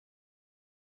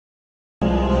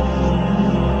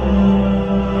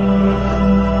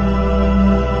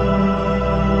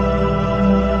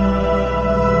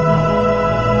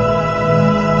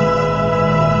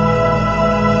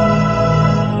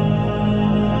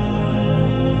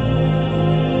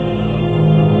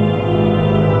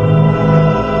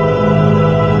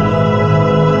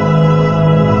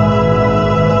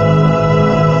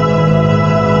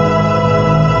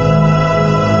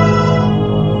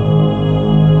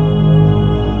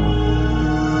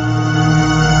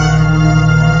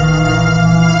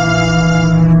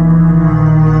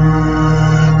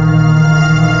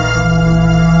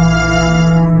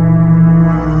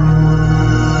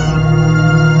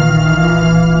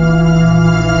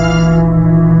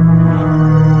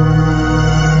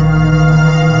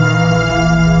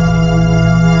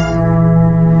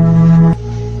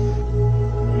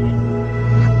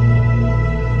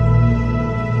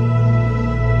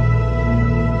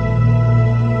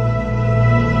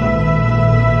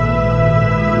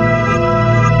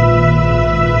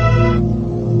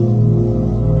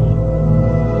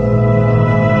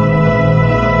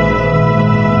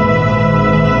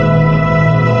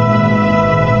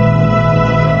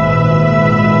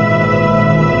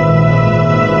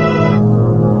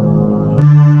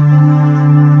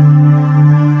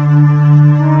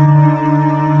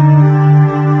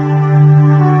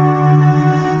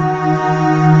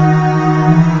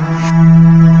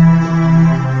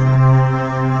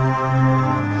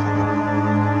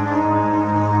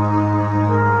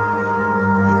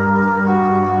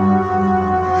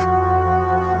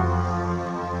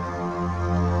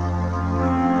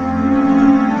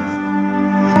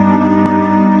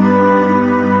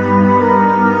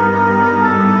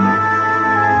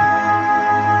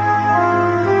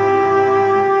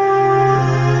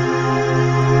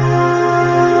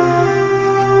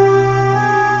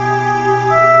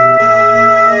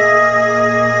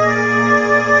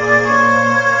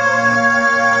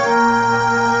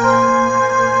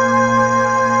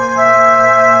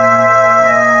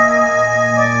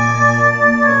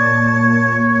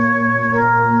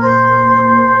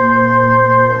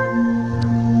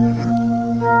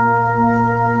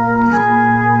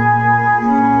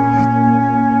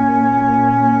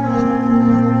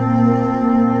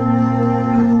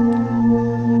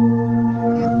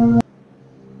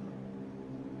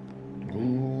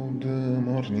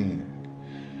morning.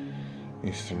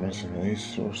 Instruments and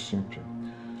maestro or simply.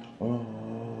 Oh,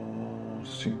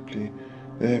 simply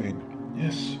David.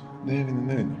 Yes,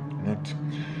 David. Not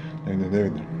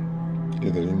David.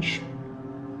 Lynch.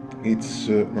 It's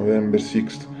November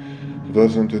 6th,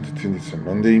 2023. It's a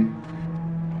Monday.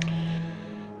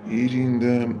 Here in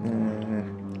the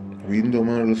Windom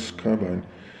Earle's cabin,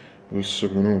 also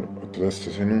known as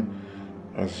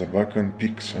as a vacant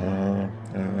peaks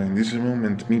in this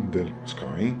moment middle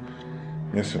sky.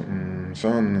 Yes,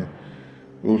 sun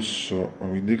also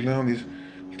with the clouds,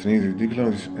 alternated with the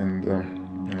clouds, and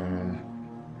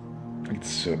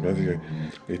it's basically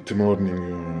 8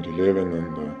 morning, 11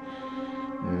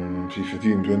 and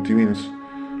 15, 20 minutes.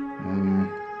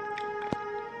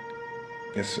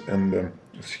 Yes, and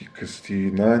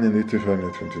 69 and 85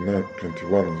 and 29,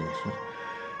 21 also.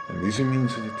 And this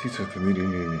means that it's at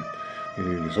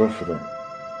really soft,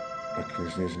 like in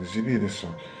this video, so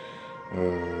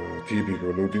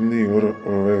typical loading day, or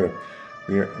however,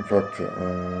 in fact,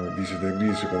 these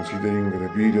degrees, considering the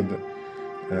period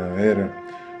era,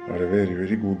 are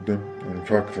very good. In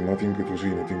fact, nothing to see,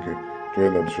 nothing to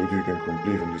add, absolutely you can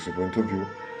complete from this point of view,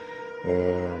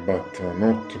 but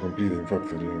not complete, in fact,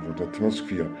 for the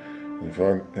atmosphere. In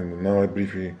fact, and now I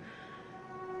briefly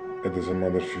add some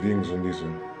other few things on this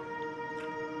one.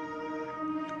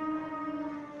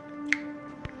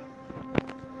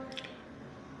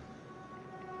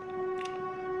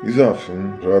 This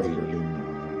often, practically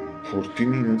in 40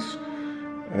 minutes,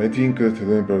 I think that the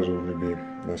temperature will be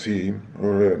the same,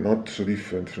 or not so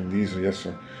different from this. Yes,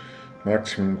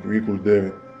 maximum we could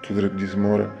have to this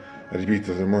more. I repeat,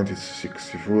 at the moment it's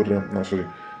 69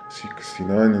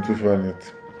 to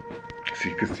Fahrenheit,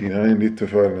 69 lit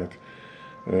Fahrenheit,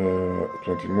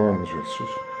 21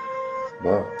 Celsius.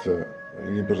 But the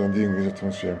important thing is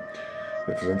atmosphere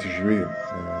that is anticipated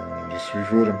just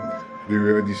before we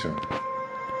have this.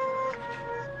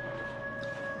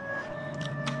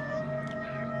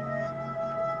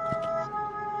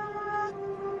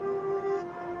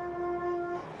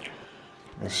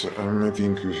 Yes, I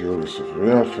think you see also for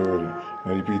half, I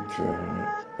repeat,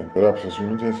 and perhaps as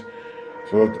soon as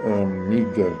so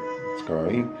middle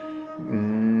sky,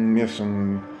 yes,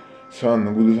 sun,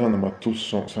 good sun, but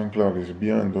also some clouds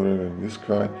behind or in the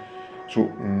sky, so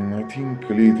I think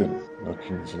later, like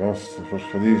in the last 4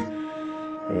 days,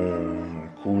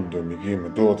 cold became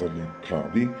totally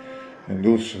cloudy, and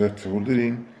also that will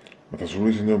rain, but as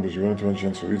always in the obvious, you want to have a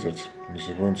chance of results, in this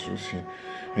point, so see,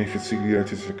 and if it's clear,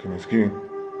 it's a kind of scheme.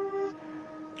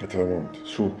 At the moment,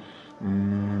 so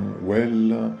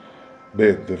well,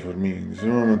 bad for me in this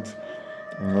moment.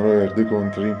 However, the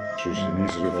country, so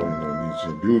this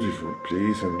is beautiful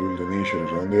place and all the nature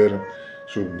around there.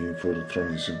 So from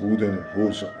this Buden,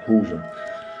 Hosen,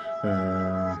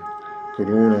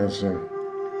 Coronas,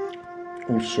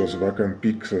 also as vacant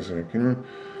peaks, as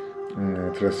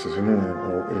Tresse or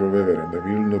however, the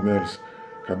Windom Earle's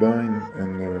cabin,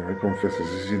 and I confess, as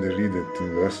I see the read it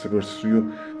in the last verse to you,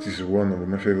 this is one of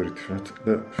my favorite, if not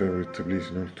the favorite place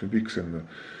in all 2 weeks, and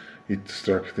it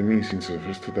struck me since the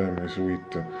first time I saw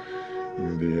it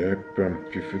in the app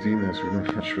 15, as you know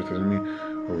much better than me,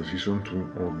 of season 2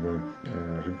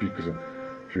 of Reprise a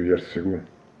few years ago.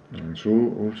 And so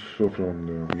also from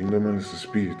the Windom Earle's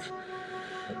spirit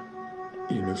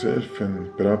in itself,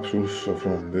 and perhaps also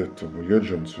from that of Olivia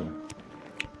Johnson.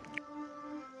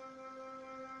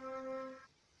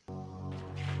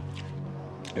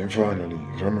 And finally,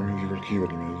 grammar musical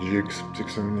keyboard in GX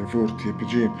 640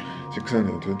 APG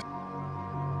 620.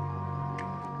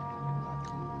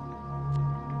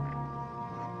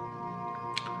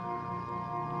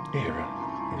 Era,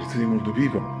 grazie di molto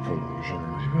pico, follow the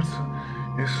channel di perso,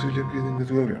 e sugli upgrade in the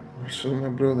tutorial, also my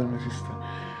brother, my sister,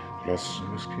 plus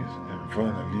the skills, and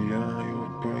finally I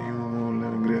hope you all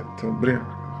have a great break.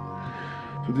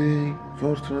 Today,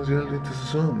 fortunately, I did the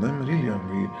song, I'm really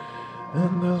hungry.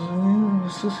 And as we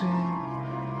used to sing,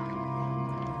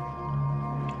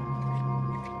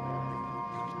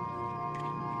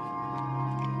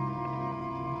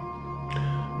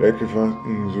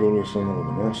 sacrificing is always one of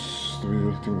the most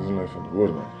beautiful things in life and the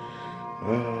world.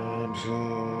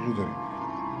 Absolutely.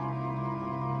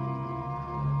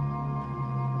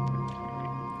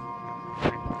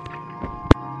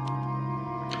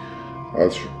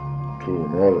 Also,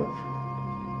 tomorrow.